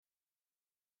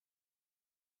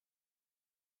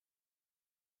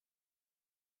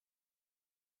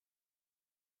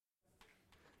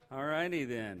All righty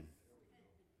then.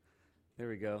 There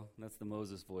we go. That's the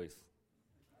Moses voice.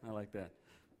 I like that.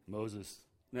 Moses.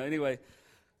 Now, anyway,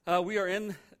 we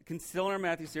are still in our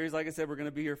Matthew series. Like I said, we're going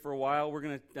to be here for a while. We're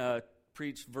going to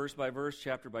preach verse by verse,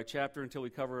 chapter by chapter until we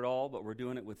cover it all, but we're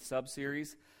doing it with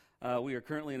sub-series. We are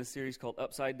currently in a series called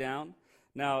Upside Down.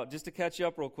 Now, just to catch you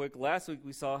up real quick, last week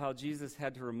we saw how Jesus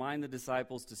had to remind the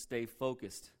disciples to stay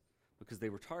focused because they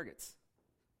were targets,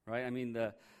 right? I mean,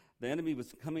 the enemy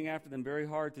was coming after them very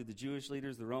hard through the Jewish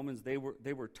leaders, the Romans. They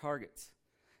were targets.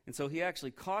 And so he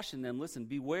actually cautioned them, listen,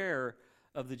 beware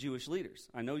of the Jewish leaders.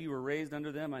 I know you were raised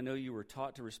under them. I know you were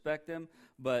taught to respect them,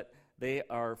 but they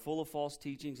are full of false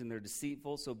teachings and they're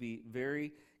deceitful, so be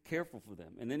very careful for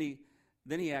them. And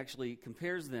then he actually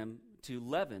compares them to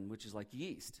leaven, which is like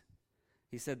yeast.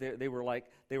 He said they were like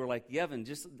Yevon,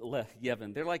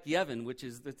 Yevon. They're like Yevon, which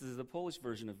is this is the Polish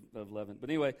version of leaven.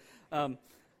 But anyway,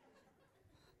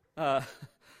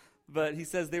 but he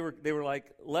says they were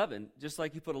like leaven, just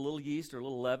like you put a little yeast or a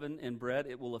little leaven in bread,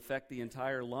 it will affect the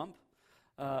entire lump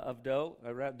of dough.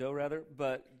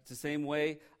 But it's the same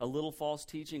way, a little false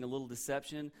teaching, a little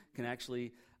deception can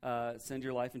actually send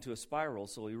your life into a spiral.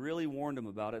 So he really warned them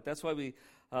about it. That's why we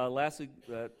last week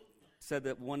said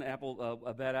that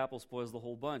a bad apple spoils the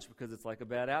whole bunch because it's like a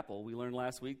bad apple. We learned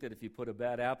last week that if you put a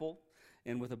bad apple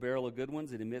in with a barrel of good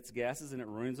ones, it emits gases and it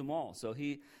ruins them all. So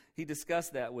he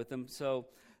discussed that with them. So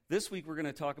this week we're going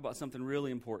to talk about something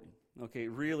really important. Okay,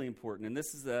 really important. And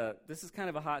this is kind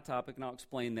of a hot topic, and I'll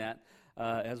explain that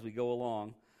as we go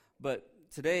along. But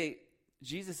today,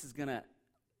 Jesus is going to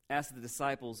ask the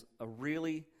disciples a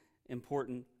really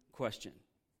important question.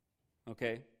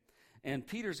 Okay? And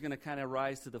Peter's going to kind of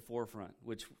rise to the forefront,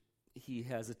 which he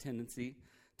has a tendency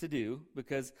to do,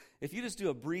 because if you just do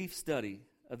a brief study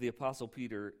of the Apostle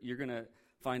Peter, you're going to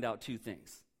find out two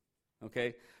things.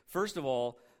 Okay? First of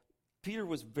all, Peter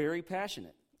was very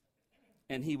passionate,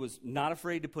 and he was not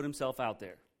afraid to put himself out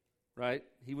there, right?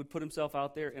 He would put himself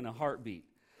out there in a heartbeat.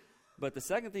 But the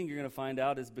second thing you're going to find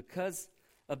out is because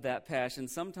of that passion,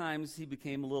 sometimes he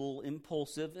became a little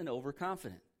impulsive and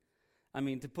overconfident. I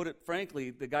mean, to put it frankly,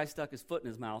 the guy stuck his foot in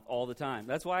his mouth all the time.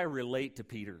 That's why I relate to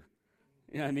Peter.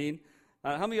 You know what I mean?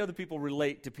 How many other people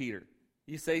relate to Peter?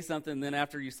 You say something, and then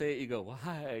after you say it, you go,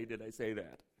 why did I say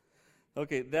that?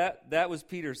 Okay, that was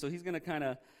Peter. So he's going to kind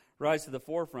of rise to the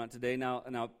forefront today.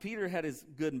 Now, Peter had his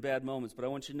good and bad moments, but I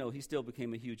want you to know he still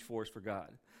became a huge force for God.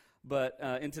 But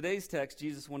in today's text,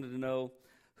 Jesus wanted to know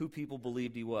who people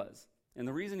believed he was. And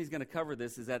the reason he's going to cover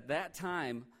this is at that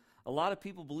time, a lot of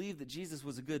people believed that Jesus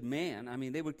was a good man. I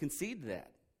mean, they would concede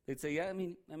that. They'd say, yeah, I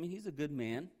mean, he's a good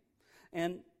man,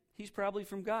 and he's probably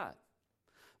from God.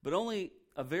 But only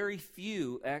a very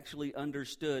few actually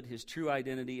understood his true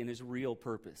identity and his real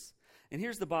purpose. And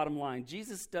here's the bottom line.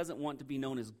 Jesus doesn't want to be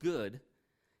known as good.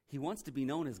 He wants to be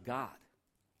known as God.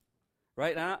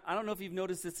 Right? And I don't know if you've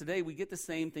noticed this today. We get the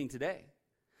same thing today.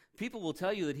 People will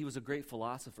tell you that he was a great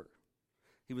philosopher.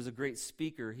 He was a great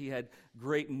speaker. He had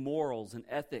great morals and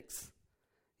ethics,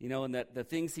 and that the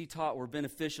things he taught were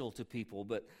beneficial to people,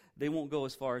 but they won't go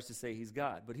as far as to say he's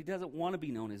God. But he doesn't want to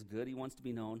be known as good. He wants to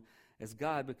be known as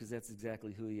God because that's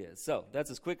exactly who he is. So that's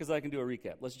as quick as I can do a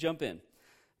recap. Let's jump in.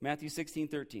 Matthew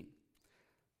 16:13.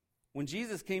 When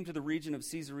Jesus came to the region of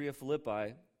Caesarea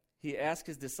Philippi, he asked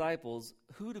his disciples,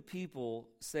 who do people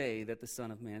say that the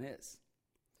Son of Man is?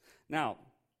 Now,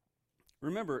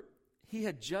 remember, he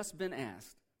had just been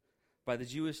asked by the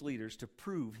Jewish leaders to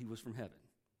prove he was from heaven.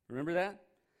 Remember that?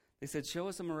 They said, show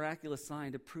us a miraculous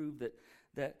sign to prove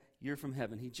that you're from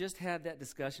heaven. He just had that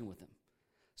discussion with them.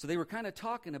 So they were kind of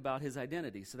talking about his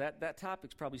identity. So that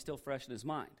topic's probably still fresh in his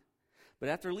mind. But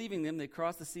after leaving them, they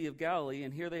crossed the Sea of Galilee,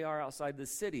 and here they are outside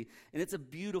this city. And it's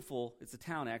a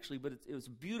town actually, but it was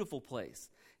a beautiful place.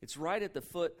 It's right at the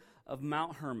foot of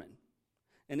Mount Hermon.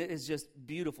 And it is just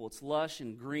beautiful. It's lush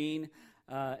and green.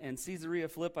 And Caesarea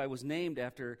Philippi was named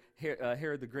after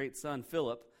Herod the Great's son,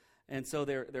 Philip. And so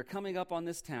they're coming up on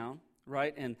this town,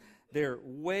 right? And they're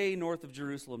way north of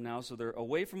Jerusalem now, so they're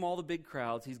away from all the big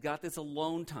crowds. He's got this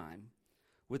alone time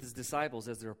with his disciples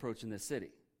as they're approaching this city,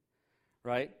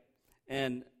 right?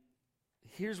 And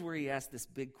here's where he asked this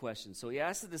big question. So he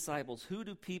asked the disciples, who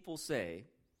do people say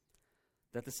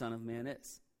that the Son of Man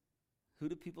is? Who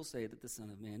do people say that the Son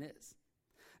of Man is?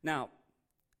 Now,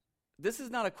 this is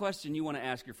not a question you want to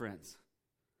ask your friends.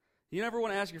 You never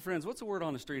want to ask your friends, what's the word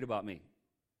on the street about me?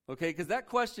 Okay, because that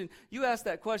question, you ask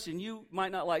that question, you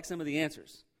might not like some of the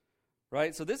answers,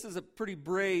 right? So this is a pretty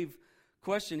brave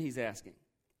question he's asking.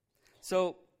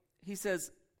 So he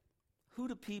says, who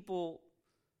do people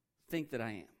think that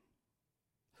I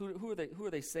am? Who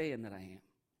are they saying that I am?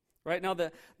 Right? Now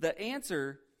the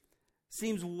answer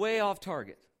seems way off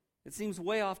target. It seems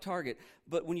way off target.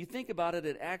 But when you think about it,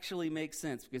 it actually makes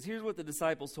sense. Because here's what the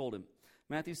disciples told him.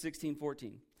 Matthew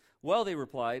 16:14. Well, they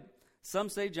replied, some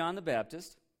say John the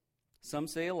Baptist, some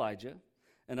say Elijah,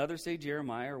 and others say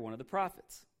Jeremiah or one of the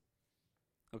prophets.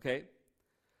 Okay?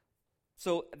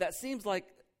 So that seems like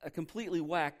a completely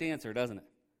whacked answer, doesn't it?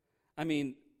 I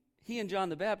mean, he and John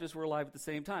the Baptist were alive at the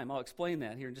same time. I'll explain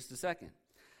that here in just a second.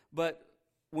 But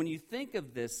when you think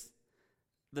of this,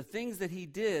 the things that he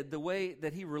did, the way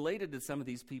that he related to some of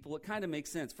these people, it kind of makes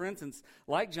sense. For instance,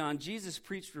 like John, Jesus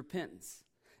preached repentance,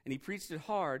 and he preached it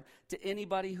hard to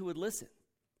anybody who would listen.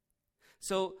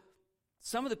 So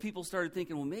some of the people started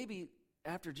thinking, well, maybe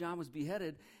after John was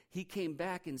beheaded, he came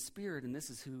back in spirit, and this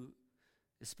is who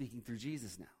is speaking through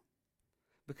Jesus now.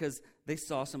 Because they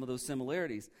saw some of those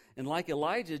similarities. And like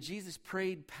Elijah, Jesus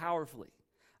prayed powerfully.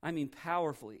 I mean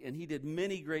powerfully. And he did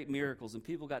many great miracles, and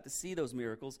people got to see those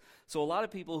miracles. So a lot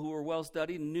of people who were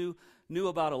well-studied and knew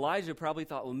about Elijah probably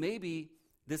thought, well, maybe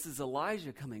this is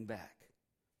Elijah coming back,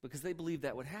 because they believed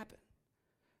that would happen.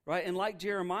 Right? And like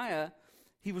Jeremiah,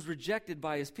 he was rejected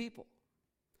by his people.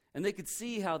 And they could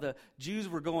see how the Jews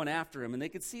were going after him, and they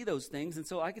could see those things. And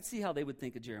so I could see how they would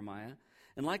think of Jeremiah.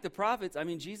 And like the prophets, I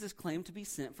mean, Jesus claimed to be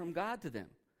sent from God to them.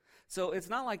 So it's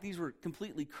not like these were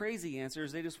completely crazy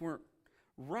answers. They just weren't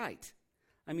right.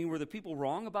 I mean, were the people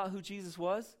wrong about who Jesus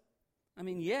was? I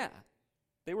mean, yeah,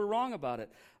 they were wrong about it.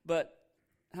 But,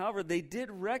 however, they did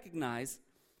recognize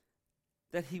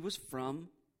that he was from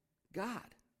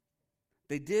God.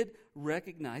 They did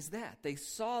recognize that. They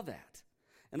saw that.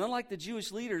 And unlike the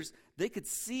Jewish leaders, they could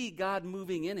see God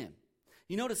moving in him.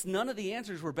 You notice none of the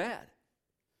answers were bad.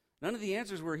 None of the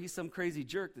answers were he's some crazy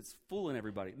jerk that's fooling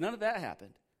everybody. None of that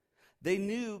happened. They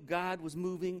knew God was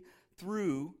moving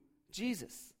through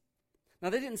Jesus. Now,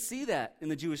 they didn't see that in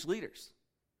the Jewish leaders.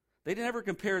 They never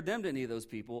compared them to any of those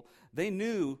people. They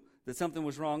knew that something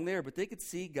was wrong there, but they could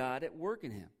see God at work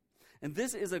in him. And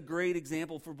this is a great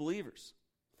example for believers,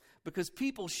 because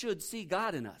people should see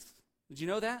God in us. Did you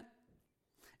know that?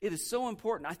 It is so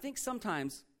important. I think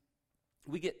sometimes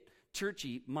we get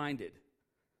churchy minded.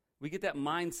 We get that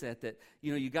mindset that,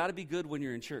 you got to be good when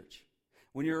you're in church.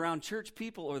 When you're around church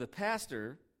people or the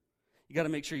pastor, you got to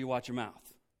make sure you watch your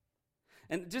mouth.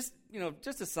 And just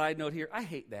a side note here, I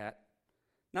hate that.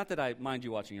 Not that I mind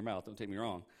you watching your mouth, don't take me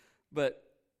wrong. But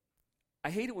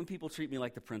I hate it when people treat me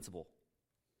like the principal.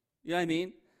 You know what I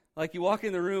mean? Like you walk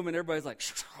in the room and everybody's like,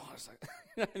 you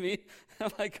know what I mean?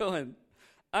 I'm like going,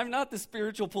 I'm not the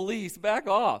spiritual police, back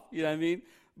off. You know what I mean?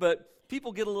 But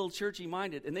people get a little churchy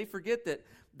minded, and they forget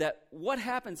that what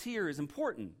happens here is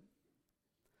important,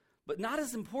 but not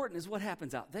as important as what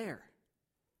happens out there.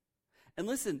 And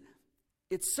listen,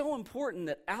 it's so important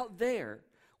that out there,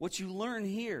 what you learn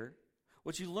here,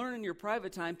 what you learn in your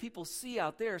private time, people see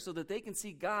out there so that they can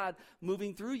see God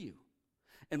moving through you.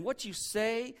 And what you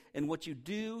say and what you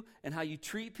do and how you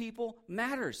treat people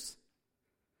matters.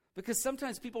 Because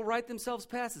sometimes people write themselves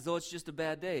past as, it's just a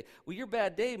bad day. Well, your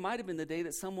bad day might have been the day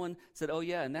that someone said, oh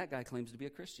yeah, and that guy claims to be a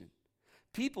Christian.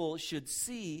 People should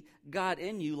see God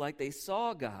in you like they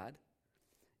saw God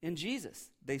in Jesus.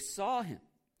 They saw him.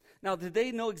 Now, did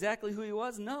they know exactly who he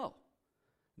was? No.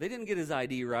 They didn't get his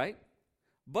ID right.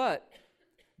 But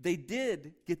they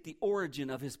did get the origin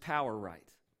of his power right.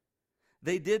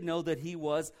 They did know that he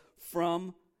was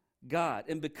from God.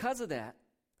 And because of that,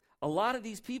 a lot of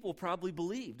these people probably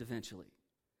believed eventually,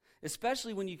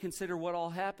 especially when you consider what all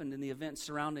happened in the events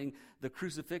surrounding the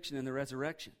crucifixion and the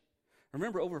resurrection.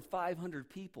 Remember, over 500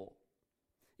 people.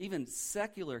 Even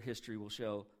secular history will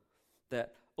show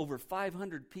that over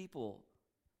 500 people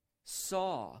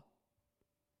saw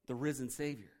the risen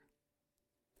Savior.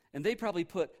 And they probably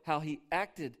put how he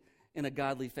acted in a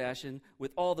godly fashion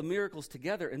with all the miracles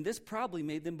together, and this probably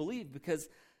made them believe because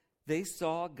they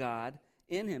saw God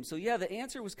in him. So yeah, the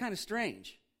answer was kind of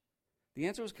strange. The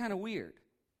answer was kind of weird.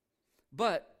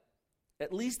 But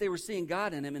at least they were seeing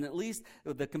God in him, and at least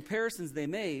the comparisons they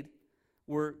made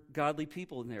were godly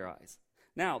people in their eyes.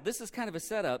 Now, this is kind of a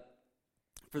setup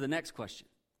for the next question.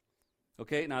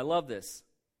 Okay, and I love this.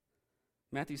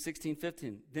 Matthew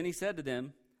 16:15. Then he said to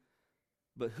them,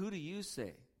 but who do you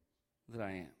say that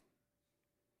I am?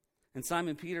 And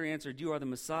Simon Peter answered, you are the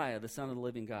Messiah, the Son of the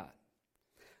living God.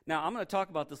 Now, I'm going to talk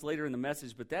about this later in the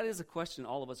message, but that is a question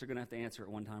all of us are going to have to answer at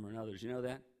one time or another. Do you know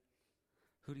that?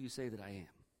 Who do you say that I am?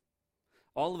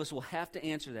 All of us will have to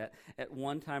answer that at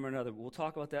one time or another. We'll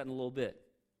talk about that in a little bit.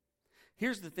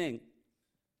 Here's the thing.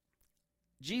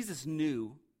 Jesus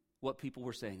knew what people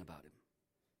were saying about him.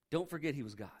 Don't forget he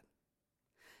was God.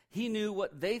 He knew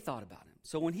what they thought about him.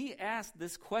 So when he asked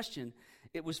this question,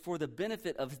 it was for the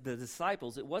benefit of the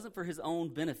disciples. It wasn't for his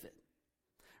own benefit.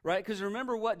 right? Because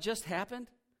remember what just happened?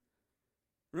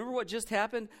 Remember what just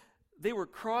happened? They were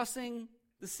crossing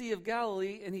the Sea of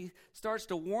Galilee, and he starts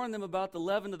to warn them about the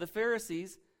leaven of the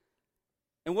Pharisees.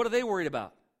 And what are they worried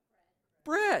about?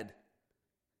 Bread.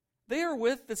 They are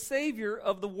with the Savior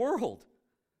of the world,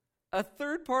 a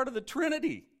third part of the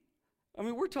Trinity. I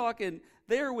mean, we're talking,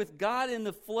 they are with God in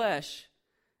the flesh.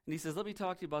 And he says, let me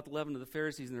talk to you about the leaven of the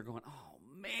Pharisees. And they're going,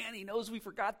 oh man, he knows we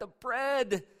forgot the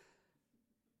bread.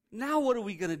 Now what are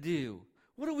we going to do?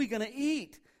 What are we going to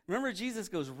eat? Remember, Jesus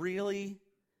goes, really?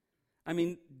 I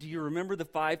mean, do you remember the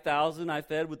 5,000 I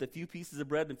fed with a few pieces of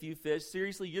bread and a few fish?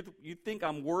 Seriously, you think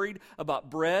I'm worried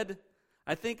about bread?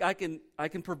 I think I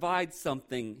can provide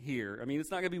something here. I mean,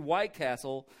 it's not going to be White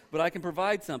Castle, but I can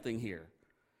provide something here.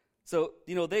 So,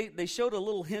 they showed a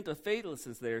little hint of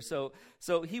faithlessness there. So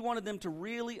he wanted them to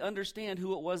really understand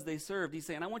who it was they served. He's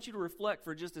saying, I want you to reflect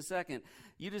for just a second.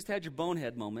 You just had your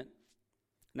bonehead moment.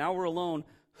 Now we're alone.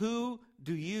 Who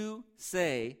do you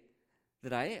say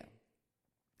that I am?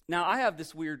 Now, I have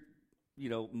this weird,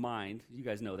 mind. You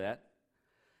guys know that.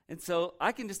 And so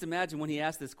I can just imagine when he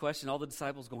asked this question, all the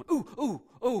disciples going, ooh, ooh,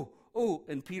 ooh, ooh,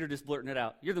 and Peter just blurting it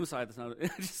out. You're the Messiah.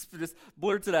 just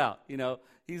blurts it out.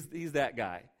 He's that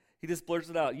guy. He just blurts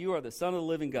it out. You are the Son of the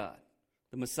living God,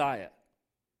 the Messiah.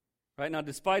 Right? Now,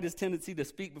 despite his tendency to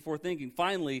speak before thinking,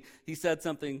 finally he said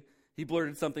something, he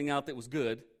blurted something out that was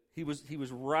good. He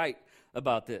was right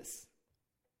about this.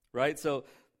 Right? So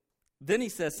then he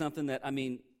says something that,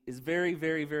 is very,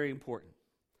 very, very important.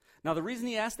 Now, the reason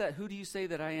he asked that, who do you say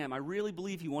that I am? I really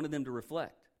believe he wanted them to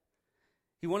reflect.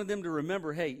 He wanted them to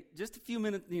remember, hey, just a few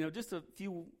minutes, just a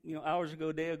few, hours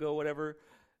ago, day ago, whatever,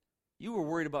 you were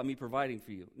worried about me providing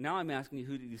for you. Now I'm asking you,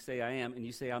 who do you say I am? And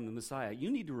you say I'm the Messiah.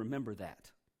 You need to remember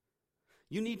that.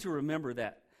 You need to remember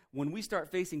that. When we start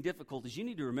facing difficulties, you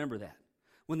need to remember that.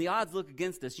 When the odds look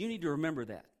against us, you need to remember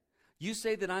that. You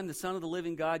say that I'm the Son of the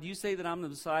living God. You say that I'm the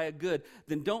Messiah. Good.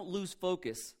 Then don't lose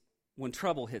focus when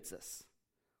trouble hits us.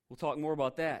 We'll talk more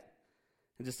about that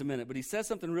in just a minute. But he says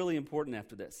something really important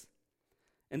after this.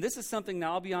 And this is something,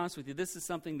 now I'll be honest with you, this is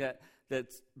something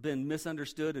that's been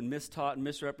misunderstood and mistaught and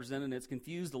misrepresented, and it's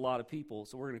confused a lot of people,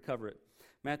 so we're going to cover it.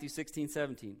 Matthew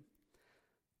 16:17.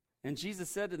 And Jesus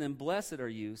said to them, blessed are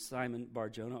you, Simon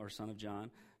Bar-Jonah, or son of John,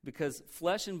 because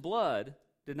flesh and blood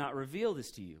did not reveal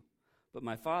this to you, but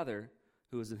my Father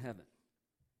who is in heaven.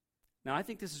 Now, I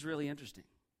think this is really interesting,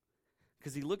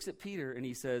 because he looks at Peter and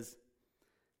he says,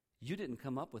 you didn't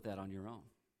come up with that on your own.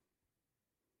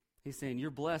 He's saying you're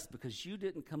blessed because you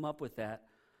didn't come up with that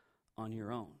on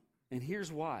your own. And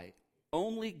here's why.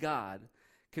 Only God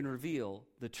can reveal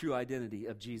the true identity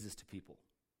of Jesus to people.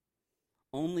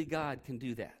 Only God can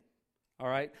do that. All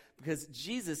right? Because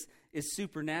Jesus is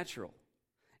supernatural.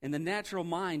 And the natural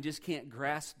mind just can't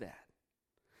grasp that.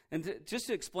 And just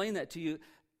to explain that to you,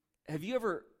 have you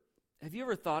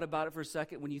ever thought about it for a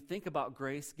second when you think about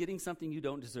grace, getting something you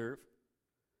don't deserve?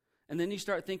 And then you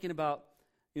start thinking about,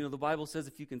 the Bible says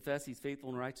if you confess, he's faithful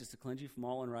and righteous to cleanse you from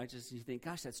all unrighteousness. And you think,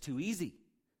 gosh, that's too easy.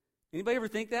 Anybody ever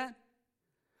think that?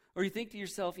 Or you think to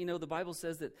yourself, the Bible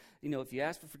says that, if you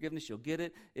ask for forgiveness, you'll get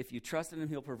it. If you trust in him,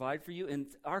 he'll provide for you. And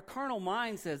our carnal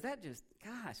mind says that just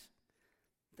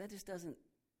doesn't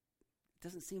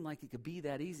seem like it could be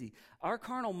that easy. Our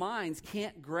carnal minds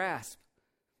can't grasp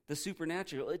the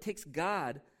supernatural. It takes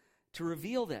God to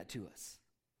reveal that to us,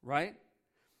 right?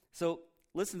 So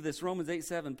listen to this, Romans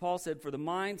 8:7. Paul said, for the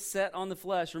mind set on the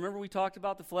flesh. Remember we talked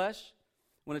about the flesh?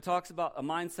 When it talks about a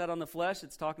mind set on the flesh,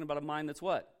 it's talking about a mind that's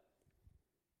what?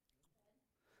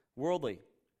 Worldly,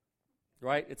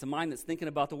 right? It's a mind that's thinking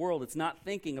about the world. It's not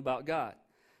thinking about God.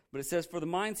 But it says, for the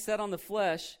mind set on the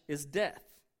flesh is death.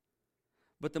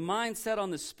 But the mind set on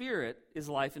the Spirit is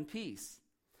life and peace.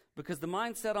 Because the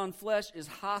mind set on flesh is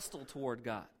hostile toward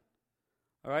God.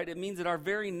 All right? It means that our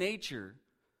very nature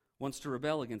wants to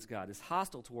rebel against God, is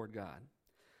hostile toward God.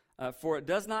 For it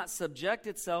does not subject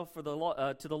itself to the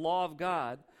law of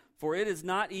God, for it is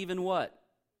not even what?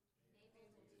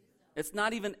 It's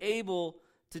not even able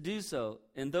to do so.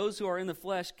 And those who are in the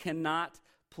flesh cannot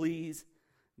please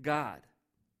God.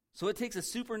 So it takes a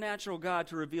supernatural God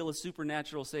to reveal a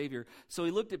supernatural Savior. So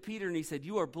he looked at Peter and he said,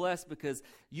 you are blessed because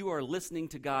you are listening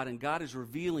to God and God is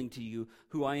revealing to you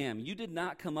who I am. You did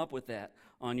not come up with that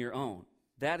on your own.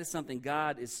 That is something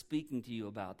God is speaking to you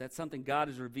about. That's something God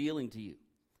is revealing to you.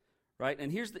 Right?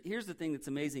 And here's the thing that's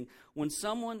amazing. When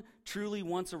someone truly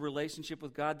wants a relationship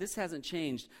with God, this hasn't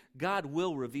changed. God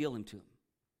will reveal him to them.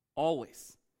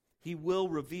 Always. He will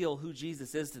reveal who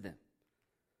Jesus is to them.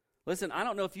 Listen, I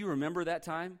don't know if you remember that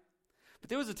time, but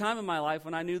there was a time in my life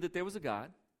when I knew that there was a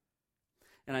God,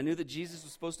 and I knew that Jesus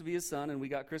was supposed to be his son, and we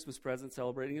got Christmas presents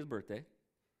celebrating his birthday.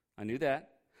 I knew that.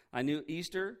 I knew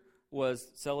Easter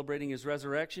was celebrating his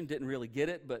resurrection. Didn't really get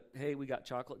it, but hey, we got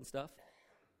chocolate and stuff.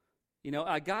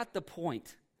 I got the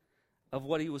point of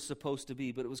what he was supposed to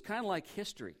be, but it was kind of like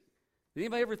history. Did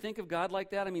anybody ever think of God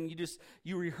like that? I mean,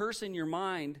 you rehearse in your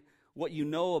mind what you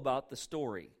know about the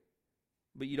story,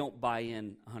 but you don't buy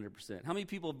in 100%. How many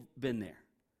people have been there?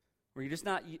 Where you're just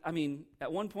not,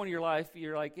 at one point in your life,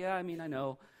 you're like, yeah, I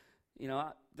know,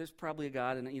 there's probably a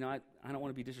God, and, I don't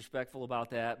want to be disrespectful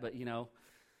about that, but,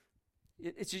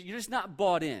 it's just, you're just not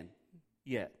bought in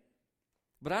yet.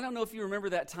 But I don't know if you remember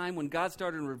that time when God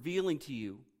started revealing to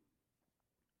you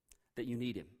that you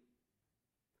need him.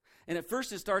 And at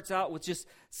first it starts out with just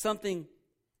something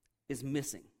is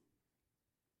missing.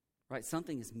 Right?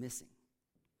 Something is missing.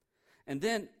 And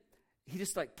then he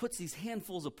just puts these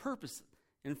handfuls of purpose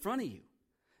in front of you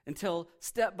until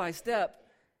step by step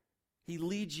he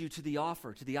leads you to the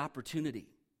offer, to the opportunity.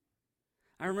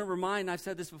 I remember mine, I've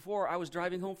said this before, I was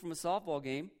driving home from a softball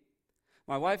game.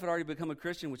 My wife had already become a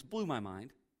Christian, which blew my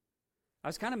mind. I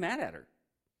was kind of mad at her.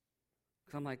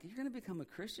 Because I'm like, you're going to become a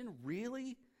Christian?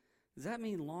 Really? Does that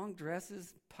mean long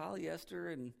dresses,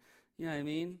 polyester, and,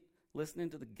 listening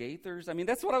to the Gaithers?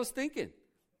 That's what I was thinking.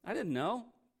 I didn't know.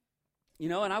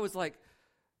 And I was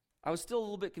still a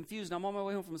little bit confused. I'm on my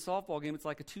way home from a softball game. It's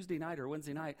like a Tuesday night or a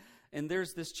Wednesday night. And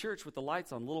there's this church with the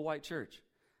lights on, Little White Church.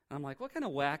 And I'm like, what kind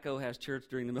of wacko has church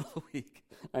during the middle of the week?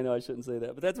 I know I shouldn't say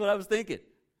that, but that's what I was thinking.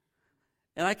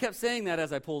 And I kept saying that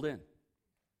as I pulled in.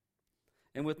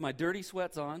 And with my dirty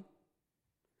sweats on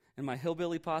and my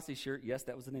Hillbilly Posse shirt, yes,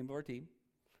 that was the name of our team,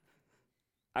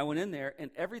 I went in there,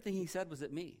 and everything he said was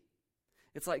at me.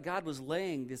 It's like God was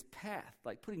laying this path,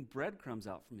 like putting breadcrumbs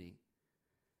out for me,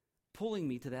 pulling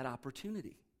me to that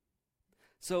opportunity.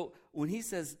 So when he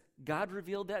says, God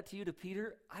revealed that to you, to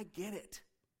Peter, I get it.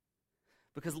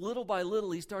 Because little by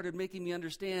little, he started making me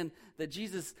understand that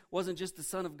Jesus wasn't just the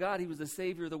Son of God, he was the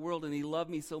Savior of the world, and he loved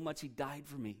me so much he died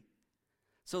for me.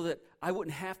 So that I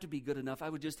wouldn't have to be good enough, I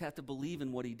would just have to believe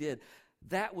in what he did.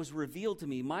 That was revealed to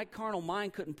me. My carnal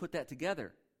mind couldn't put that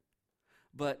together.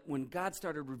 But when God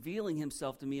started revealing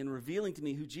himself to me and revealing to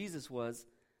me who Jesus was,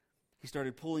 he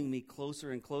started pulling me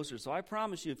closer and closer. So I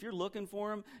promise you, if you're looking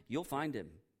for him, you'll find him.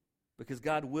 Because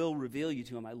God will reveal you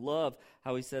to him. I love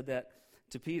how he said that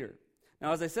to Peter.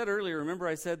 Now, as I said earlier, remember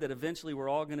I said that eventually we're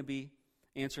all going to be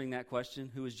answering that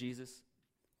question, who is Jesus?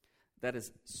 That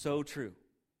is so true.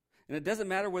 And it doesn't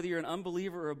matter whether you're an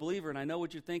unbeliever or a believer, and I know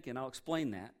what you're thinking, I'll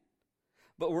explain that.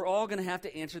 But we're all going to have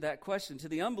to answer that question. To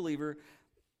the unbeliever,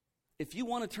 if you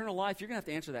want eternal life, you're going to have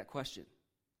to answer that question.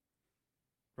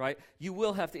 Right? You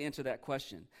will have to answer that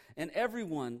question. And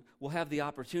everyone will have the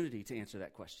opportunity to answer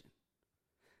that question.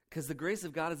 Because the grace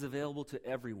of God is available to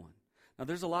everyone. Now,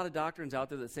 there's a lot of doctrines out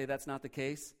there that say that's not the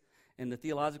case, and the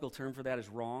theological term for that is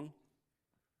wrong,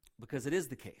 because it is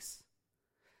the case.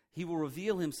 He will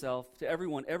reveal himself to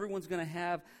everyone. Everyone's going to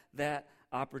have that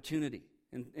opportunity.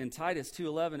 In Titus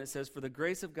 2:11, it says, for the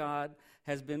grace of God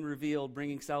has been revealed,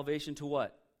 bringing salvation to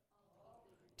what?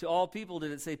 To all people.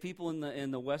 Did it say people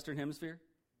in the Western Hemisphere?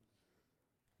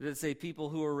 Did it say people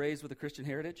who are raised with a Christian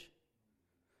heritage?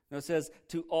 No, it says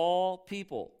to all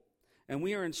people. And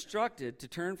we are instructed to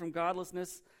turn from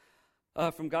godlessness,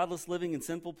 from godless living and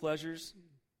sinful pleasures.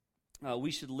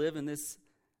 We should live in this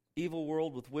evil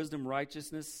world with wisdom,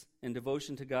 righteousness, and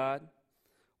devotion to God,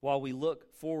 while we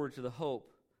look forward to the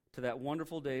hope, to that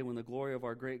wonderful day when the glory of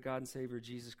our great God and Savior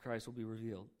Jesus Christ will be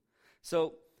revealed.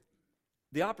 So,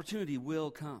 the opportunity will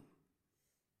come.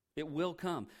 It will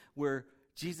come where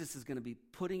Jesus is going to be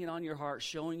putting it on your heart,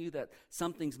 showing you that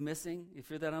something's missing. If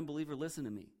you're that unbeliever, listen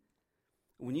to me.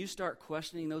 When you start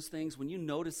questioning those things, when you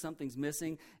notice something's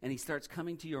missing and he starts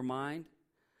coming to your mind,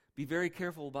 be very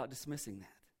careful about dismissing that.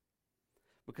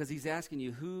 Because he's asking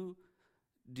you, who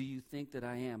do you think that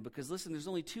I am? Because listen, there's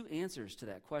only two answers to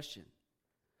that question.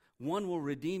 One will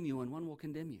redeem you and one will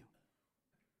condemn you.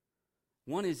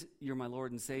 One is, you're my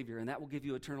Lord and Savior, and that will give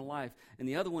you eternal life. And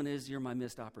the other one is, you're my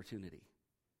missed opportunity.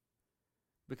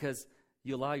 Because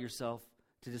you allow yourself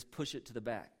to just push it to the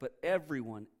back. But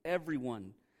everyone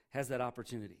has that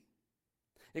opportunity.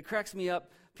 It cracks me up.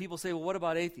 People say, well, what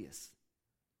about atheists?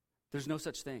 There's no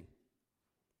such thing.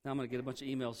 Now I'm going to get a bunch of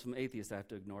emails from atheists I have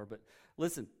to ignore, but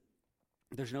listen,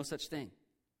 there's no such thing.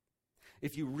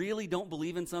 If you really don't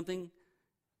believe in something,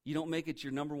 you don't make it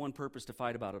your number one purpose to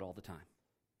fight about it all the time.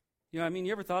 You know what I mean?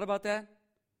 You ever thought about that?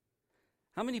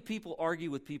 How many people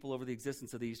argue with people over the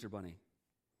existence of the Easter Bunny?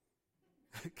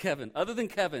 Kevin. Other than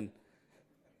Kevin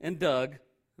and Doug,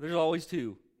 there's always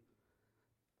two.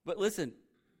 But listen,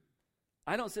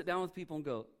 I don't sit down with people and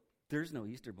go, there's no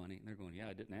Easter Bunny. And they're going, yeah,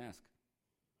 I didn't ask.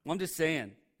 Well, I'm just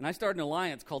saying. And I started an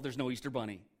alliance called There's No Easter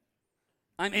Bunny.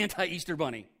 I'm anti-Easter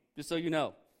Bunny, just so you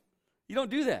know. You don't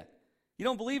do that. You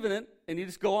don't believe in it, and you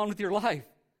just go on with your life.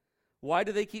 Why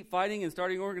do they keep fighting and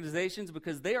starting organizations?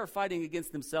 Because they are fighting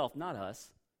against themselves, not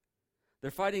us.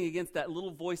 They're fighting against that little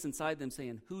voice inside them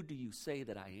saying, who do you say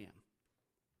that I am?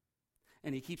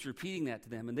 And he keeps repeating that to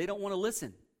them, and they don't want to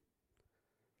listen.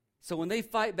 So when they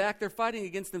fight back, they're fighting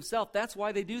against themselves. That's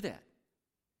why they do that.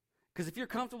 Because if you're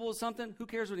comfortable with something, who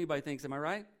cares what anybody thinks? Am I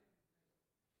right?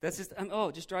 That's just,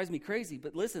 it just drives me crazy.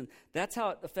 But listen, that's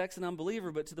how it affects an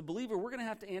unbeliever. But to the believer, we're going to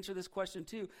have to answer this question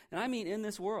too. And I mean in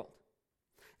this world.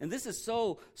 And this is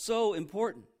so, so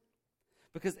important.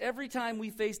 Because every time we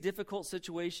face difficult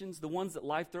situations, the ones that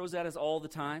life throws at us all the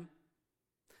time,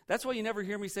 that's why you never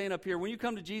hear me saying up here, when you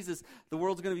come to Jesus, the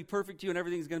world's going to be perfect to you and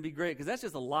everything's going to be great. Because that's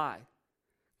just a lie.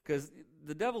 Because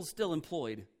the devil's still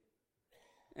employed.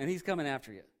 And he's coming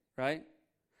after you, right?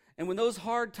 And when those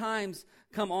hard times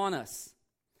come on us,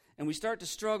 and we start to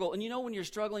struggle, and you know when you're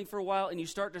struggling for a while and you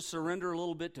start to surrender a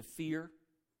little bit to fear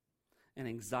and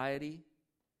anxiety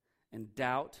and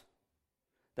doubt,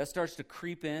 that starts to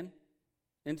creep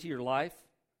into your life.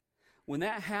 When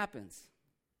that happens,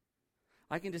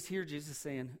 I can just hear Jesus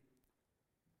saying,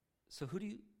 so who do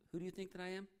you think that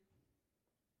I am?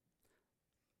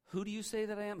 Who do you say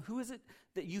that I am? Who is it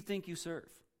that you think you serve?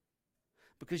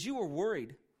 Because you are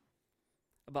worried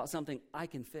about something I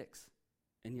can fix.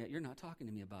 And yet you're not talking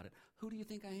to me about it. Who do you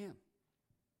think I am?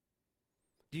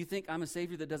 Do you think I'm a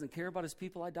Savior that doesn't care about his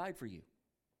people? I died for you.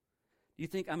 Do you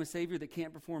think I'm a Savior that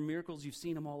can't perform miracles? You've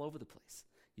seen them all over the place.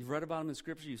 You've read about them in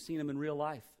Scripture. You've seen them in real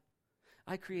life.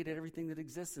 I created everything that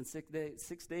exists in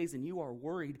 6 days, and you are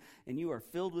worried, and you are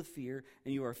filled with fear,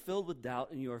 and you are filled with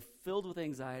doubt, and you are filled with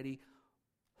anxiety.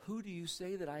 Who do you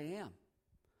say that I am?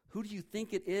 Who do you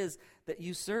think it is that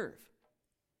you serve?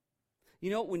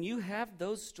 You know, when you have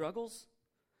those struggles,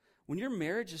 when your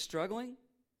marriage is struggling,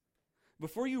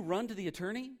 before you run to the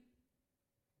attorney,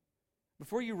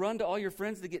 before you run to all your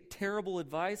friends to get terrible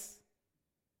advice,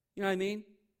 you know what I mean?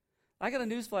 I got a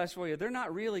newsflash for you. They're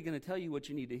not really going to tell you what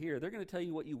you need to hear. They're going to tell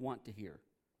you what you want to hear.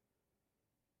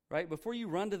 Right? Before you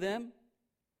run to them,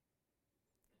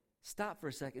 stop for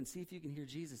a second and see if you can hear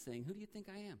Jesus saying, who do you think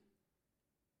I am?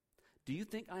 Do you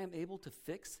think I am able to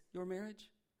fix your marriage?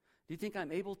 Do you think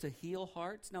I'm able to heal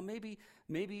hearts? Now,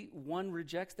 maybe one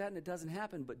rejects that and it doesn't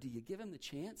happen, but do you give him the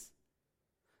chance?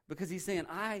 Because he's saying,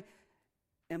 I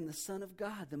am the Son of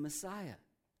God, the Messiah.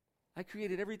 I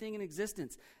created everything in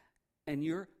existence. And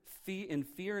you're in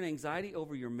fear and anxiety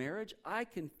over your marriage, I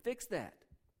can fix that.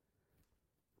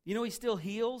 You know, he still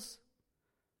heals.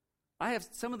 I have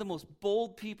some of the most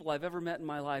bold people I've ever met in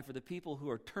my life are the people who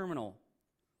are terminal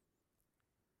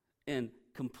and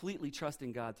completely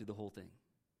trusting God through the whole thing.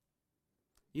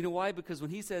 You know why? Because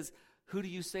when he says, who do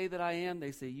you say that I am?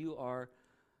 They say, you are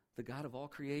the God of all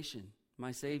creation,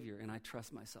 my Savior, and I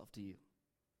trust myself to you.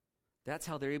 That's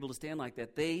how they're able to stand like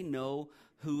that. They know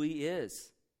who he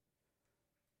is.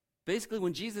 Basically,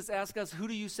 when Jesus asks us, who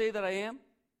do you say that I am?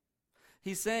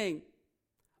 He's saying,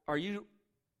 are you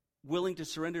willing to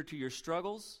surrender to your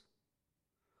struggles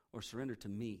or surrender to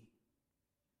me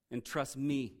and trust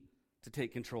me to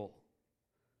take control?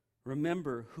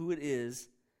 Remember who it is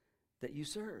that you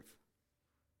serve.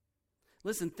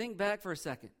 Listen, think back for a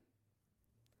second.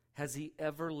 Has he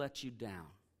ever let you down?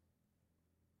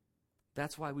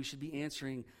 That's why we should be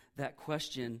answering that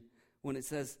question when it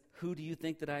says, who do you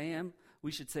think that I am?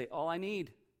 We should say, all I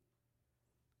need,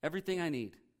 everything I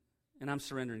need, and I'm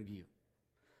surrendering to you.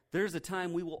 There's a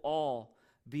time we will all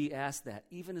be asked that,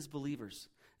 even as believers,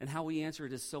 and how we answer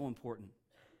it is so important.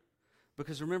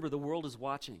 Because remember, the world is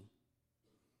watching.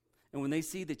 And when they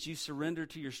see that you surrender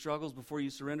to your struggles before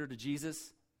you surrender to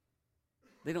Jesus,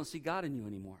 they don't see God in you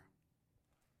anymore.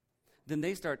 Then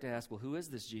they start to ask, well, who is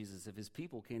this Jesus if his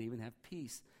people can't even have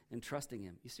peace in trusting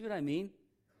him? You see what I mean?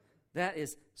 That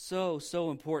is so,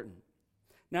 so important.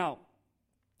 Now,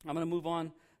 I'm going to move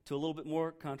on to a little bit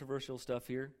more controversial stuff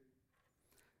here.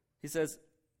 He says,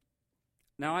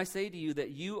 now I say to you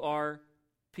that you are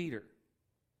Peter,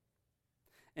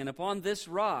 and upon this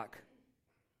rock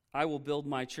I will build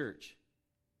my church,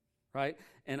 right?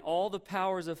 And all the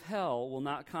powers of hell will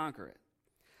not conquer it.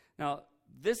 Now,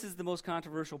 this is the most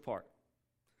controversial part.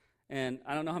 And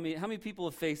I don't know how many people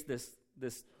have faced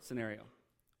this scenario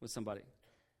with somebody.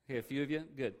 Okay, a few of you?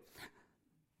 Good.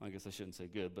 I guess I shouldn't say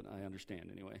good, but I understand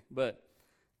anyway. But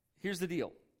here's the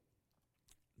deal.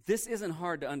 This isn't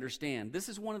hard to understand. This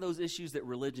is one of those issues that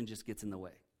religion just gets in the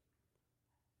way.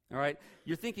 All right?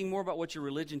 You're thinking more about what your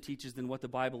religion teaches than what the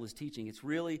Bible is teaching. It's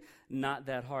really not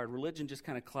that hard. Religion just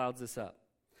kind of clouds this up.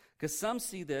 Because some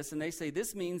see this and they say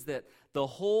this means that the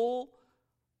whole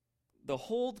the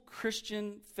whole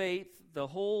Christian faith, the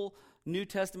whole New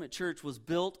Testament church was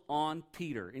built on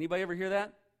Peter. Anybody ever hear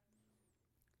that?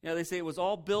 Yeah, they say it was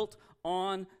all built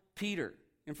on Peter.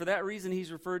 And for that reason,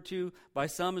 he's referred to by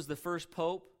some as the first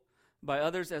pope, by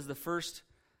others as the first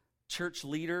church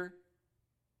leader.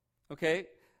 Okay?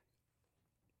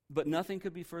 But nothing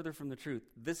could be further from the truth.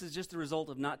 This is just the result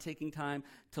of not taking time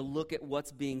to look at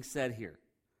what's being said here.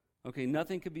 Okay,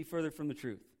 nothing could be further from the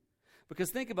truth. Because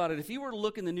think about it, if you were to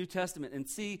look in the New Testament and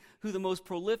see who the most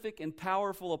prolific and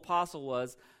powerful apostle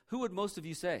was, who would most of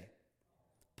you say?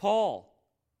 Paul.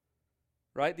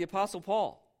 Right? The Apostle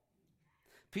Paul.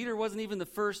 Peter wasn't even the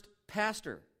first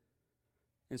pastor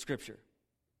in Scripture.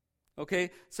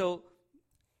 Okay? So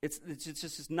it's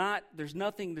just not, there's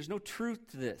no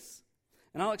truth to this.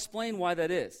 And I'll explain why that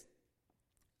is.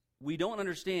 We don't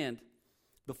understand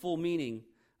the full meaning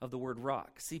of the word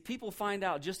rock. See, people find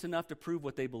out just enough to prove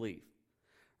what they believe.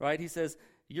 Right? He says,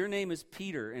 your name is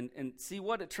Peter. And see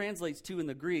what it translates to in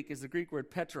the Greek is the Greek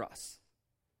word Petros,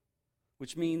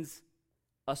 which means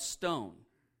a stone.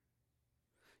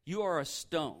 You are a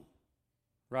stone.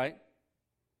 Right?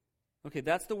 Okay,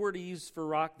 that's the word he used for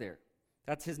rock there.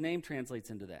 That's his name translates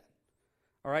into that.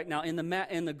 All right, now in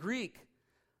the Greek,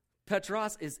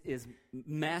 Petros is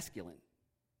masculine.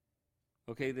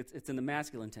 Okay, it's in the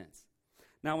masculine tense.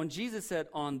 Now when Jesus said,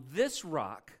 on this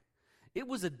rock, it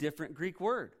was a different Greek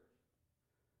word.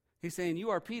 He's saying, you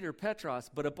are Peter, Petros,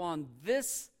 but upon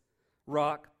this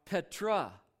rock,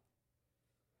 Petra.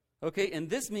 Okay, and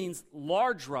this means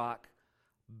large rock,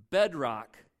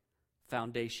 bedrock,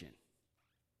 foundation.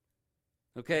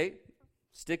 Okay,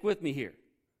 stick with me here.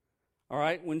 All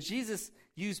right, when Jesus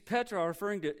used Petra,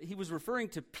 he was referring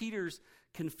to Peter's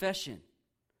confession,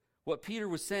 what Peter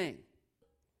was saying.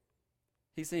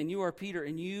 He's saying, you are Peter,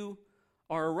 and you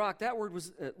are a rock. That word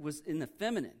was in the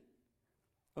feminine.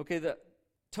 Okay,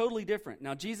 totally different.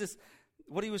 Now, Jesus,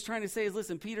 what he was trying to say is,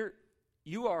 listen, Peter,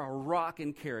 you are a rock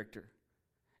in character.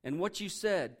 And what you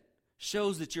said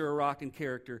shows that you're a rock in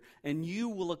character, and you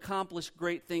will accomplish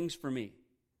great things for me.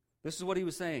 This is what he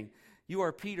was saying. You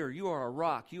are Peter, you are a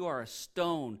rock, you are a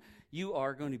stone. You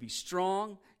are going to be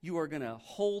strong. You are going to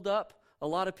hold up a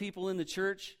lot of people in the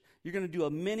church. You're going to do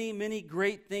many, many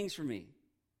great things for me.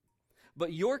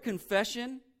 But your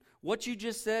confession, what you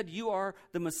just said, you are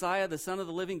the Messiah, the Son of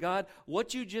the living God,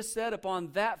 what you just said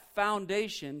upon that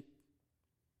foundation,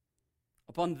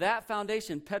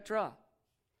 Petra,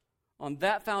 on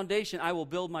that foundation I will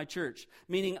build my church.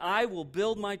 Meaning I will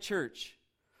build my church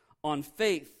on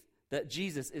faith that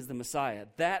Jesus is the Messiah.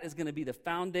 That is going to be the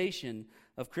foundation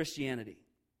of Christianity.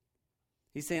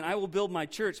 He's saying, I will build my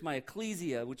church, my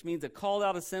ecclesia, which means a called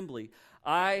out assembly.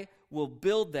 I will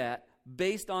build that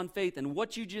based on faith. And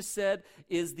what you just said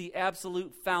is the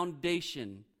absolute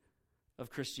foundation of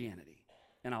Christianity.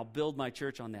 And I'll build my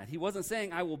church on that. He wasn't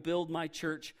saying, I will build my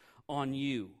church on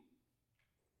you.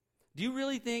 Do you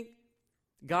really think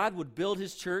God would build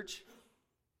his church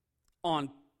on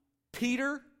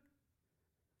Peter?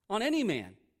 On any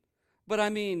man. But I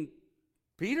mean,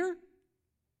 Peter?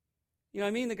 You know what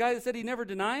I mean? The guy that said he'd never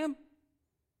deny him?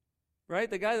 Right?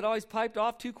 The guy that always piped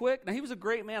off too quick? Now, he was a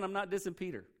great man. I'm not dissing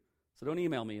Peter. So don't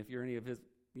email me if you're any of his,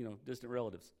 distant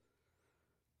relatives.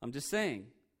 I'm just saying,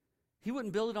 he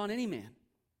wouldn't build it on any man.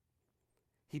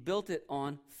 He built it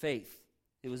on faith.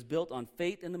 It was built on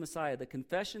faith in the Messiah, the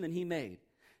confession that he made.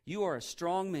 You are a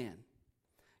strong man.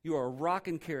 You are a rock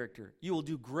in character. You will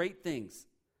do great things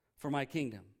for my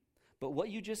kingdom. But what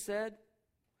you just said,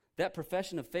 that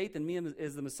profession of faith in me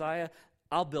as the Messiah,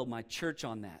 I'll build my church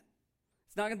on that.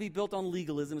 It's not going to be built on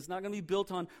legalism. It's not going to be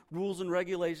built on rules and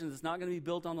regulations. It's not going to be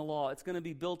built on the law. It's going to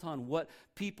be built on what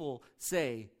people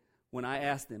say when I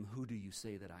ask them, who do you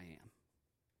say that I am?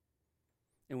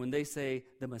 And when they say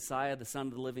the Messiah, the Son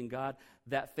of the living God,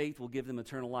 that faith will give them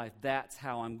eternal life. That's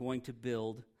how I'm going to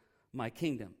build my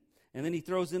kingdom. And then he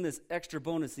throws in this extra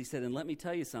bonus. He said, and let me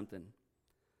tell you something.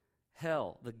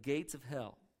 Hell, the gates of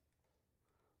hell,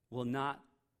 will not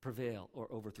prevail or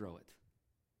overthrow it.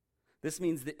 This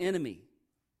means the enemy,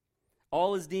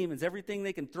 all his demons, everything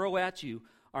they can throw at you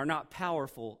are not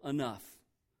powerful enough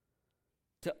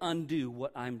to undo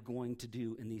what I'm going to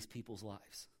do in these people's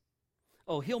lives.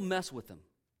 Oh, he'll mess with them,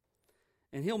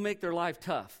 and he'll make their life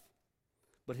tough,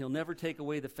 but he'll never take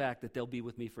away the fact that they'll be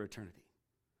with me for eternity.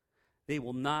 They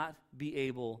will not be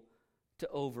able to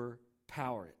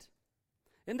overpower it.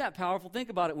 Isn't that powerful? Think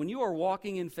about it. When you are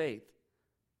walking in faith,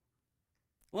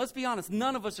 let's be honest,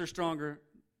 none of us are stronger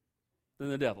than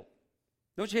the devil.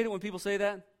 Don't you hate it when people say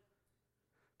that?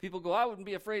 People go, I wouldn't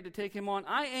be afraid to take him on.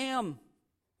 I am.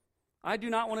 I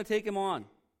do not want to take him on.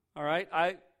 All right?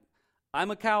 I'm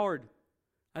a coward.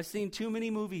 I've seen too many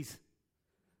movies.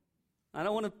 I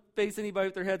don't want to face anybody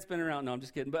with their head spinning around. No, I'm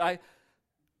just kidding. But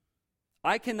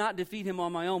I cannot defeat him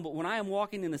on my own, but when I am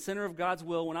walking in the center of God's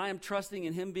will, when I am trusting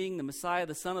in him being the Messiah,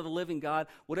 the Son of the living God,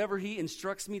 whatever he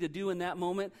instructs me to do in that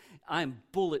moment, I'm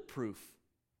bulletproof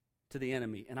to the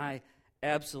enemy. And I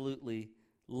absolutely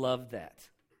love that.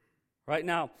 Right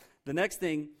now, the next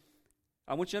thing,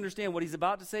 I want you to understand what he's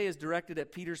about to say is directed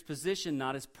at Peter's position,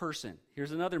 not his person.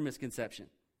 Here's another misconception.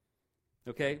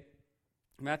 Okay?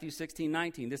 Matthew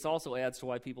 16:19. This also adds to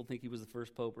why people think he was the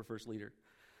first pope or first leader.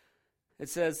 It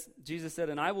says, Jesus said,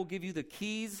 and I will give you the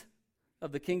keys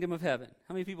of the kingdom of heaven.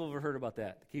 How many people have ever heard about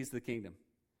that? The keys of the kingdom.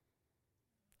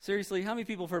 Seriously, how many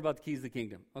people have heard about the keys of the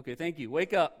kingdom? Okay, thank you.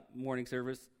 Wake up, morning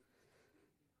service.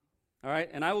 All right,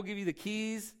 and I will give you the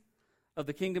keys of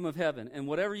the kingdom of heaven. And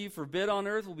whatever you forbid on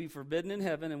earth will be forbidden in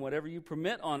heaven, and whatever you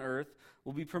permit on earth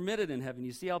will be permitted in heaven.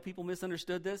 You see how people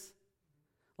misunderstood this?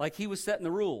 Like he was setting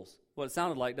the rules. What it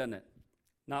sounded like, doesn't it?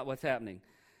 Not what's happening.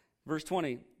 Verse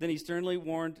 20, then he sternly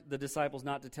warned the disciples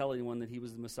not to tell anyone that he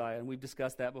was the Messiah. And we've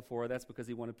discussed that before. That's because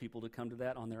he wanted people to come to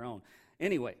that on their own.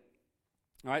 Anyway,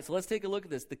 all right, so let's take a look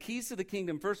at this. The keys to the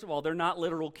kingdom, first of all, they're not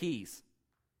literal keys.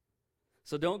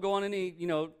 So don't go on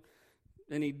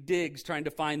any digs trying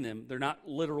to find them. They're not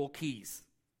literal keys.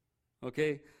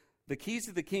 Okay? The keys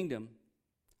to the kingdom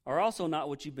are also not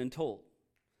what you've been told.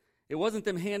 It wasn't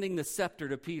them handing the scepter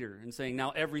to Peter and saying, now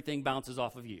everything bounces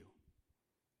off of you.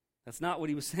 That's not what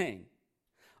he was saying.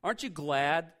 Aren't you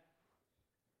glad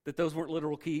that those weren't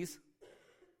literal keys?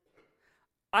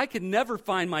 I could never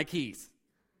find my keys.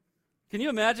 Can you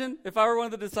imagine if I were one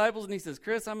of the disciples and he says,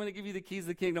 Chris, I'm going to give you the keys of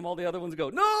the kingdom. All the other ones go,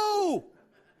 no!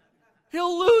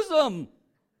 He'll lose them.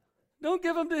 Don't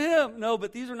give them to him. No,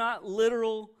 but these are not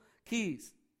literal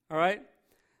keys. All right?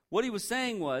 What he was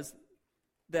saying was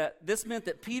that this meant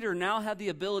that Peter now had the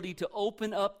ability to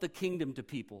open up the kingdom to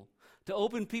people, to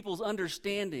open people's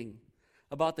understanding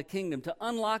about the kingdom, to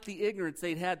unlock the ignorance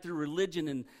they'd had through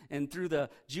religion and through the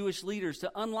Jewish leaders,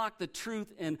 to unlock the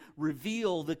truth and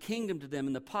reveal the kingdom to them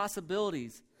and the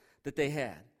possibilities that they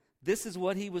had. This is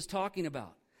what he was talking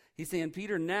about. He's saying,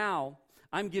 Peter, now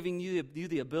I'm giving you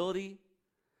the ability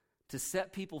to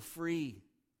set people free,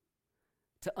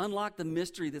 to unlock the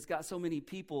mystery that's got so many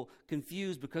people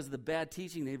confused because of the bad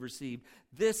teaching they've received.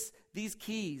 These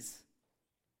keys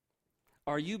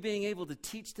are you being able to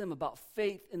teach them about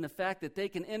faith in the fact that they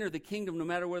can enter the kingdom no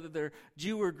matter whether they're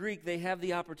Jew or Greek. They have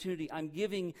the opportunity. I'm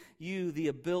giving you the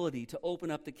ability to open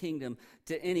up the kingdom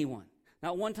to anyone.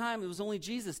 Now, at one time, it was only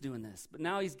Jesus doing this, but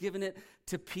now he's given it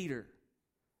to Peter,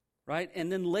 right?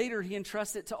 And then later, he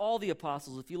entrusts it to all the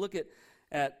apostles. If you look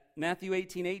at Matthew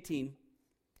 18:18,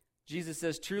 Jesus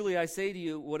says, truly I say to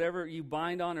you, whatever you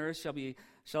bind on earth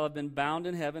shall have been bound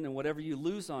in heaven, and whatever you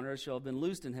loose on earth shall have been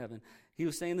loosed in heaven. He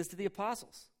was saying this to the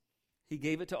apostles. He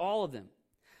gave it to all of them.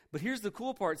 But here's the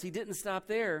cool part. He didn't stop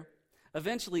there.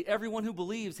 Eventually, everyone who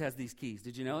believes has these keys.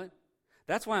 Did you know it?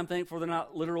 That's why I'm thankful they're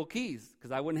not literal keys,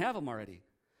 because I wouldn't have them already,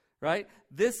 right?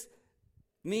 This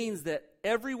means that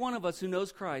every one of us who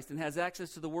knows Christ and has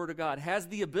access to the Word of God has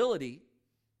the ability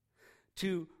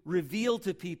to reveal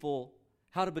to people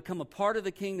how to become a part of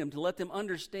the kingdom, to let them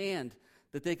understand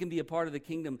that they can be a part of the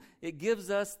kingdom. It gives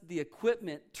us the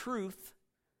equipment, truth,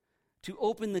 to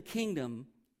open the kingdom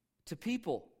to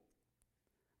people,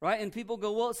 right? And people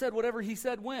go, well, it said whatever he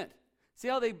said went. See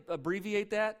how they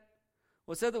abbreviate that?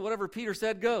 Well, it said that whatever Peter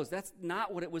said goes. That's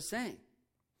not what it was saying.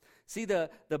 See, the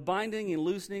binding and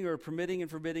loosening or permitting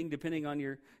and forbidding, depending on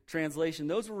your translation,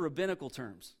 those were rabbinical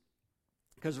terms.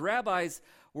 Because rabbis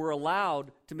were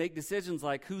allowed to make decisions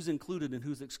like who's included and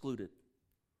who's excluded.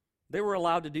 They were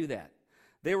allowed to do that.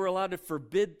 They were allowed to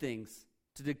forbid things,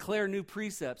 to declare new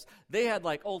precepts. They had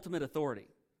like ultimate authority.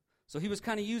 So he was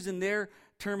kind of using their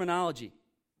terminology.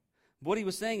 What he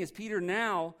was saying is, Peter,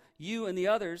 now you and the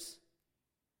others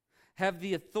have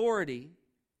the authority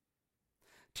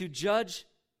to judge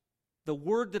the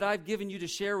word that I've given you to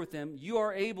share with them. You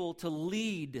are able to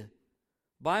lead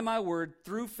by my word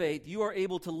through faith. You are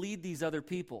able to lead these other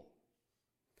people.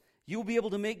 You will be able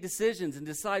to make decisions and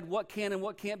decide what can and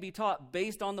what can't be taught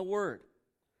based on the word.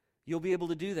 You'll be able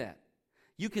to do that.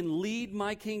 You can lead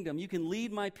my kingdom. You can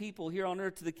lead my people here on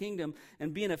earth to the kingdom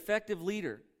and be an effective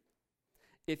leader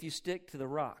if you stick to the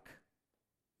rock,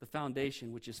 the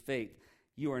foundation, which is faith.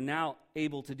 You are now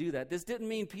able to do that. This didn't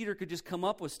mean Peter could just come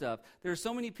up with stuff. There are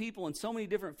so many people in so many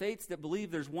different faiths that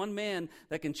believe there's one man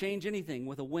that can change anything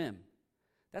with a whim.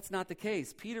 That's not the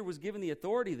case. Peter was given the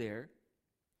authority there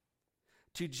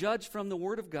to judge from the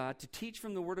Word of God, to teach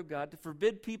from the Word of God, to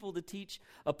forbid people to teach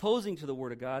opposing to the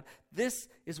Word of God. This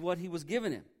is what he was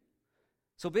given him.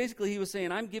 So basically he was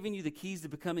saying, I'm giving you the keys to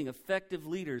becoming effective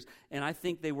leaders, and I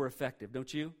think they were effective,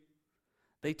 don't you?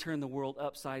 they turned the world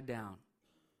upside down.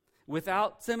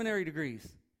 Without seminary degrees,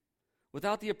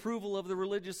 without the approval of the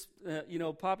religious,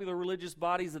 popular religious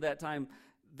bodies of that time,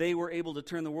 they were able to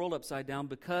turn the world upside down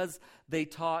because they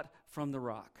taught from the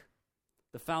rock,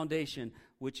 the foundation,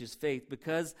 which is faith,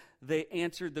 because they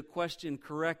answered the question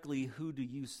correctly, who do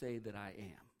you say that I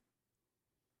am?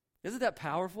 Isn't that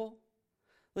powerful?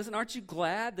 Listen, aren't you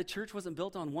glad the church wasn't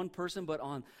built on one person, but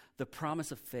on the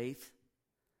promise of faith?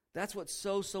 That's what's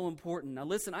so, so important. Now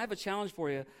listen, I have a challenge for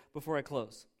you before I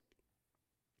close.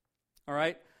 All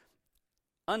right?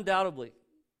 Undoubtedly,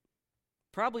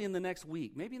 probably in the next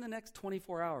week, maybe in the next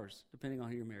 24 hours, depending on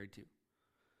who you're married to,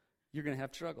 you're going to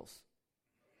have struggles.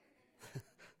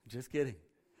 Just kidding.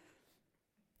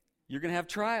 You're going to have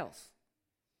trials.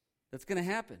 That's going to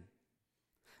happen.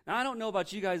 Now, I don't know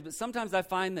about you guys, but sometimes I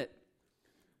find that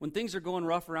when things are going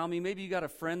rough around me, maybe you got a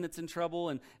friend that's in trouble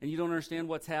and you don't understand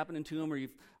what's happening to them,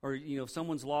 or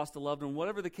someone's lost a loved one,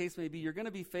 whatever the case may be, you're going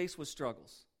to be faced with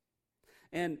struggles.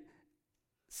 And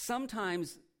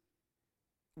sometimes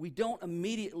we don't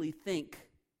immediately think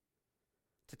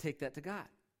to take that to God.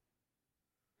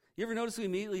 You ever notice we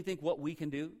immediately think what we can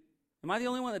do? Am I the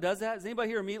only one that does that? Does anybody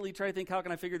here immediately try to think, how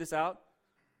can I figure this out?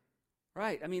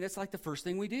 Right. I mean, that's like the first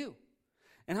thing we do.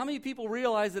 And how many people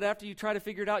realize that after you try to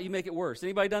figure it out, you make it worse?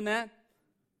 Anybody done that?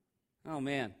 Oh,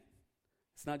 man.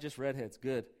 It's not just redheads.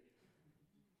 Good.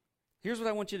 Here's what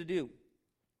I want you to do.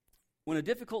 When a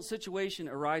difficult situation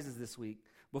arises this week,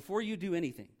 before you do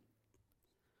anything,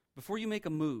 before you make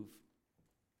a move,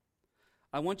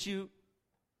 I want you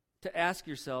to ask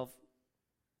yourself,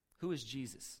 who is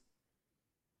Jesus?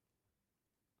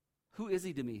 Who is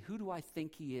he to me? Who do I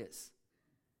think he is?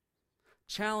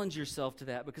 Challenge yourself to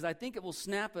that, because I think it will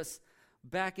snap us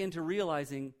back into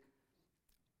realizing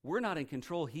we're not in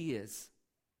control, he is.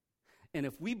 And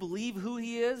if we believe who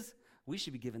he is, we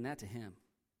should be giving that to him.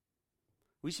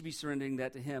 We should be surrendering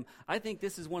that to him. I think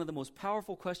this is one of the most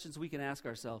powerful questions we can ask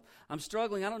ourselves. I'm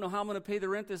struggling. I don't know how I'm going to pay the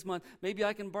rent this month. Maybe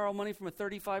I can borrow money from a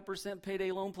 35%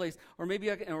 payday loan place. Or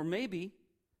maybe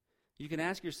you can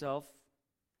ask yourself,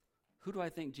 who do I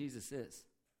think Jesus is?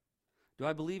 Do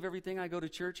I believe everything I go to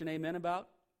church and amen about?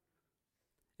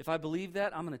 If I believe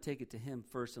that, I'm going to take it to him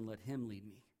first and let him lead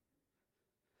me.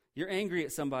 You're angry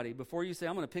at somebody. Before you say,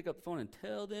 I'm going to pick up the phone and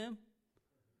tell them,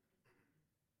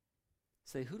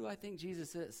 say, who do I think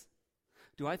Jesus is?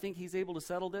 Do I think he's able to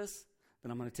settle this?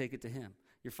 Then I'm going to take it to him.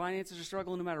 Your finances are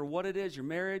struggling no matter what it is, your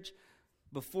marriage.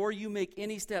 Before you make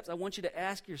any steps, I want you to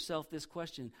ask yourself this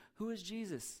question. Who is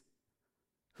Jesus?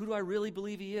 Who do I really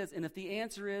believe he is? And if the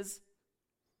answer is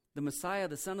the Messiah,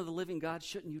 the Son of the living God,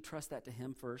 shouldn't you trust that to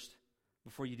him first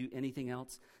before you do anything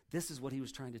else? This is what he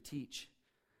was trying to teach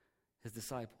his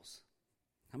disciples.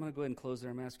 I'm going to go ahead and close there.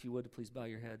 I'm going to ask if you would to please bow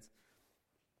your heads.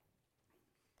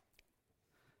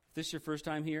 If this is your first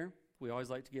time here, we always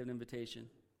like to give an invitation.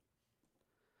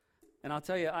 And I'll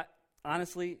tell you,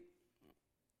 honestly,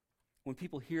 when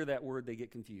people hear that word, they get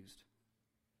confused.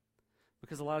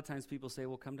 Because a lot of times people say,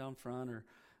 well, come down front, or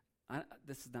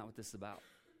this is not what this is about.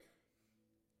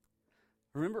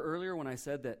 Remember earlier when I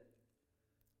said that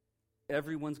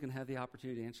everyone's going to have the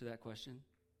opportunity to answer that question?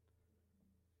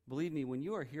 Believe me, when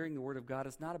you are hearing the word of God,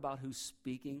 it's not about who's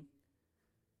speaking.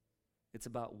 It's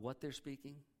about what they're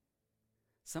speaking.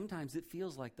 Sometimes it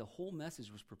feels like the whole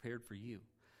message was prepared for you.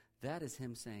 That is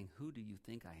him saying, who do you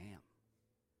think I am?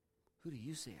 Who do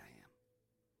you say I am?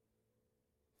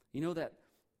 You know that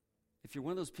if you're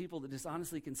one of those people that just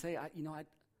honestly can say, I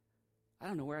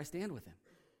don't know where I stand with him.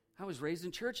 I was raised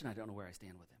in church and I don't know where I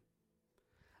stand with him.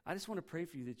 I just want to pray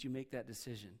for you that you make that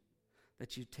decision,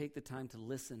 that you take the time to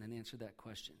listen and answer that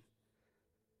question.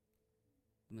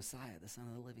 The Messiah, the Son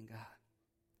of the living God.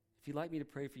 If you'd like me to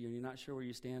pray for you and you're not sure where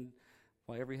you stand,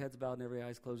 while every head's bowed and every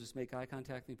eye's closed, just make eye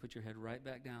contact with me, put your head right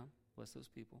back down. Bless those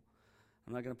people.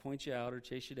 I'm not going to point you out or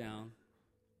chase you down.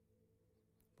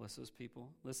 Bless those people.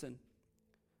 Listen,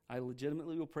 I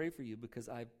legitimately will pray for you because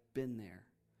I've been there.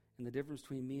 And the difference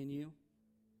between me and you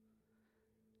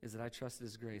is that I trusted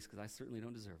his grace because I certainly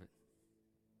don't deserve it.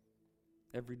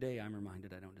 Every day I'm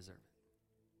reminded I don't deserve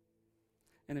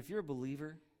it. And if you're a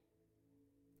believer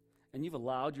and you've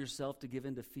allowed yourself to give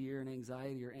into fear and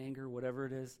anxiety or anger, whatever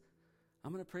it is,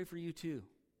 I'm going to pray for you too,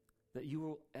 that you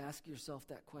will ask yourself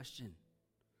that question.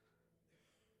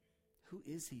 Who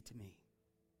is he to me?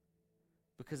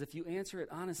 Because if you answer it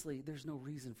honestly, there's no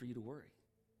reason for you to worry.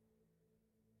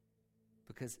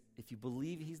 Because if you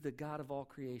believe he's the God of all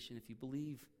creation, if you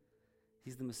believe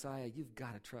he's the Messiah, you've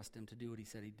got to trust him to do what he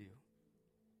said he'd do.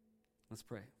 Let's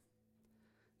pray.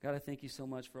 God, I thank you so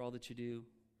much for all that you do.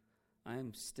 I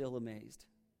am still amazed.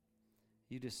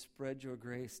 You just spread your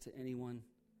grace to anyone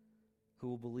who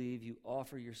will believe. You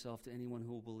offer yourself to anyone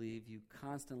who will believe. You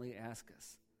constantly ask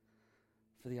us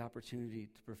for the opportunity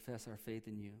to profess our faith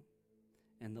in you.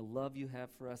 And the love you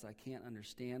have for us, I can't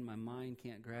understand. My mind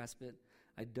can't grasp it.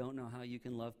 I don't know how you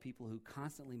can love people who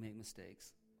constantly make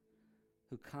mistakes,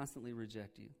 who constantly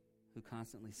reject you, who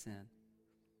constantly sin.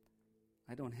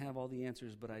 I don't have all the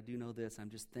answers, but I do know this. I'm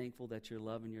just thankful that your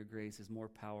love and your grace is more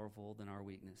powerful than our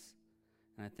weakness.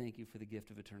 And I thank you for the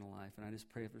gift of eternal life. And I just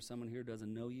pray for someone here who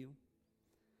doesn't know you,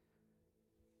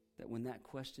 that when that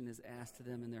question is asked to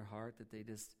them in their heart, that they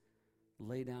just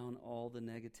lay down all the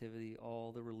negativity,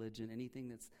 all the religion, anything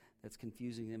that's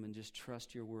confusing them, and just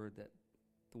trust your word that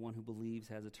the one who believes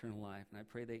has eternal life. And I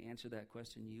pray they answer that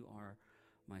question, you are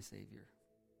my Savior.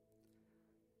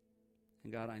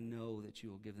 And God, I know that you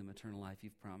will give them eternal life.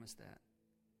 You've promised that.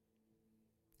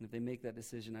 And if they make that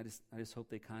decision, I just hope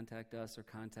they contact us or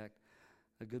contact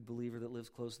a good believer that lives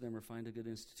close to them, or find a good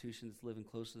institution that's living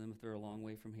close to them if they're a long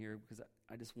way from here, because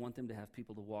I just want them to have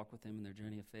people to walk with them in their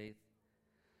journey of faith.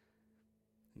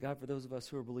 And God, for those of us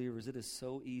who are believers, it is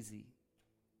so easy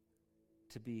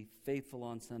to be faithful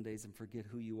on Sundays and forget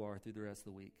who you are through the rest of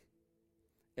the week.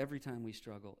 Every time we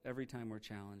struggle, every time we're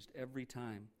challenged, every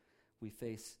time we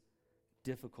face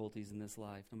difficulties in this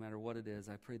life, no matter what it is,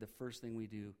 I pray the first thing we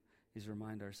do is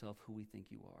remind ourselves who we think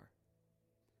you are.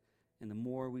 And the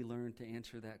more we learn to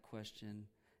answer that question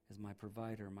as my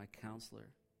provider, my counselor,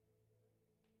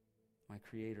 my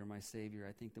creator, my Savior,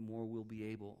 I think the more we'll be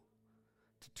able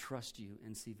to trust you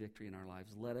and see victory in our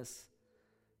lives. Let us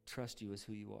trust you as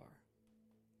who you are.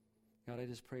 God, I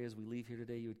just pray as we leave here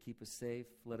today, you would keep us safe.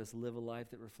 Let us live a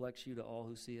life that reflects you to all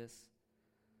who see us.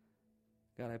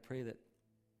 God, I pray that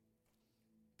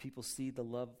people see the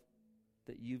love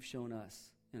that you've shown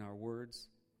us in our words,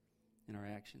 in our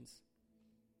actions.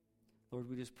 Lord,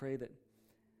 we just pray that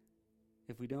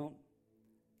if we don't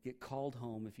get called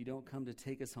home, if you don't come to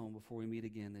take us home before we meet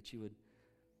again, that you would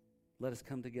let us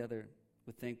come together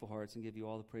with thankful hearts and give you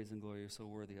all the praise and glory you're so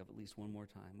worthy of at least one more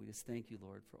time. We just thank you,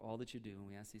 Lord, for all that you do, and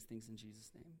we ask these things in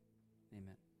Jesus' name.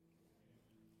 Amen.